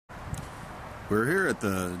We're here at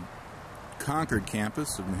the Concord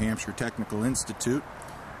campus of New Hampshire Technical Institute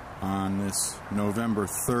on this November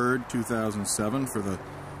 3rd, 2007 for the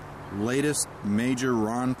latest major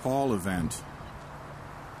Ron Paul event.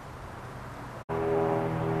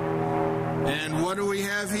 And what do we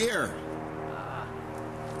have here?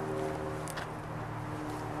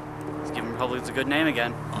 Let's give him Republic's a good name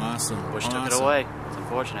again. Awesome. Bush took it away. It's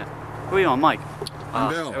unfortunate. Who are you on, Mike? I'm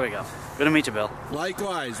Bill. There we go. Good to meet you, Bill.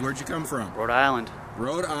 Likewise. Where'd you come from? Rhode Island.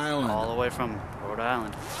 Rhode Island. All the way from Rhode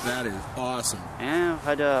Island. That is awesome. Yeah,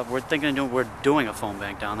 we're doing a phone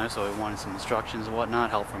bank down there, so we wanted some instructions and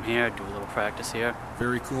whatnot, help from here, do a little practice here.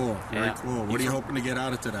 Very cool. Very Yeah. cool. What are you hoping to get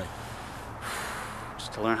out of today?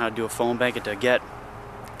 Just to learn how to do a phone bank and to get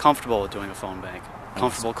comfortable with doing a phone bank.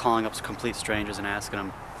 Comfortable calling up complete strangers and asking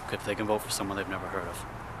them if they can vote for someone they've never heard of.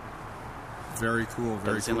 Very cool.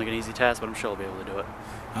 Very Doesn't seem like an easy task, but I'm sure I'll be able to do it.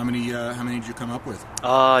 How many did you come up with?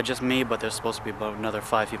 Just me, but there's supposed to be about another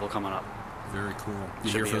 5 people coming up. Very cool. You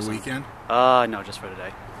Should here be for the awesome. weekend? No, just for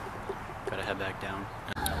today. Gotta head back down.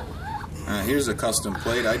 Here's a custom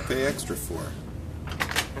plate I'd pay extra for.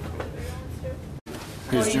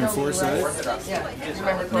 Here's Jim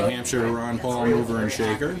Forsyth, New Hampshire Ron Paul mover and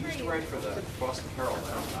shaker.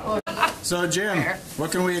 So Jim,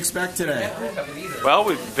 what can we expect today? Well,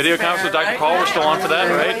 we video conference with Dr. Paul. We're still on for that,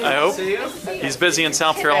 right? I hope. He's busy in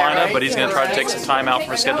South Carolina, but he's going to try to take some time out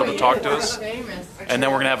from his schedule to talk to us. And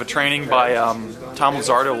then we're going to have a training by Tom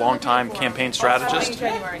Luzardo, a longtime campaign strategist,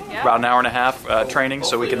 about an hour and a half training,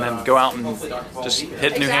 so we can then go out and just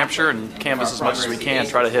hit New Hampshire and canvass as much as we can,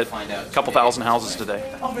 try to hit a couple thousand houses today.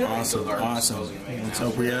 Awesome, awesome. Let's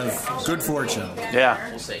hope we have good fortune. Yeah.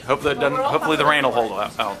 Hopefully the rain will hold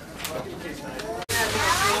out.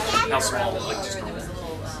 How small? Like just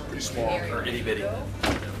pretty small or itty bitty.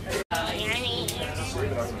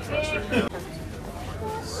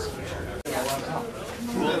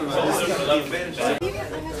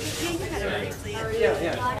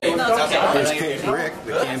 There's Kate Rick,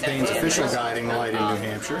 the campaign's official guiding light in New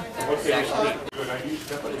Hampshire.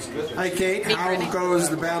 Hi Kate, how goes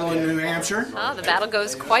the battle in New Hampshire? Oh, the battle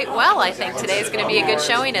goes quite well, I think. Today is going to be a good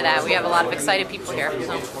showing of that. We have a lot of excited people here.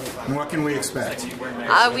 So. And what can we expect?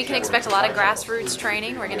 We can expect a lot of grassroots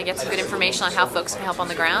training. We're going to get some good information on how folks can help on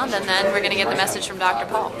the ground, and then we're going to get the message from Dr.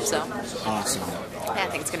 Paul. So, awesome. yeah, I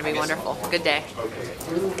think it's going to be wonderful. Good day.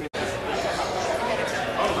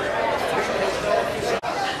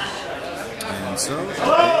 And so,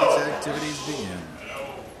 today's activities begin.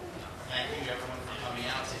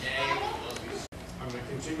 I'm going to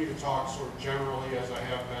continue to talk sort of generally as I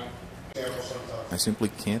have been. I simply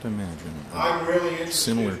can't imagine a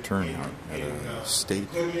similar turnout at a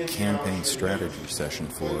state campaign strategy session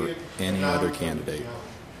for any other candidate.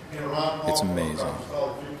 It's amazing.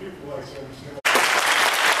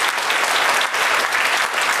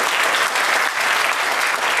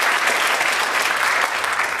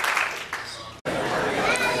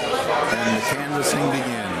 And the canvassing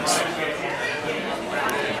begins.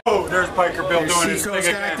 Oh, there's Biker Bill doing his Seacoast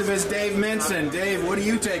thing again. activist Dave Minson. Dave, what are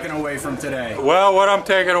you taking away from today? Well, what I'm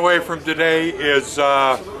taking away from today is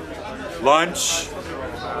lunch,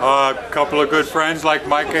 a couple of good friends like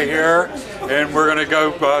Micah here, and we're going to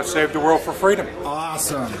go save the world for freedom.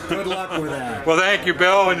 Awesome. Good luck with that. Well, thank you,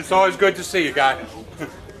 Bill, and it's always good to see you guys.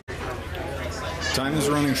 Time is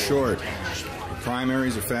running short. The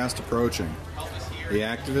primaries are fast approaching. The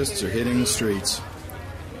activists are hitting the streets.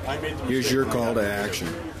 Here's your call to action.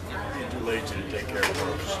 Too lazy to take care of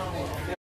those.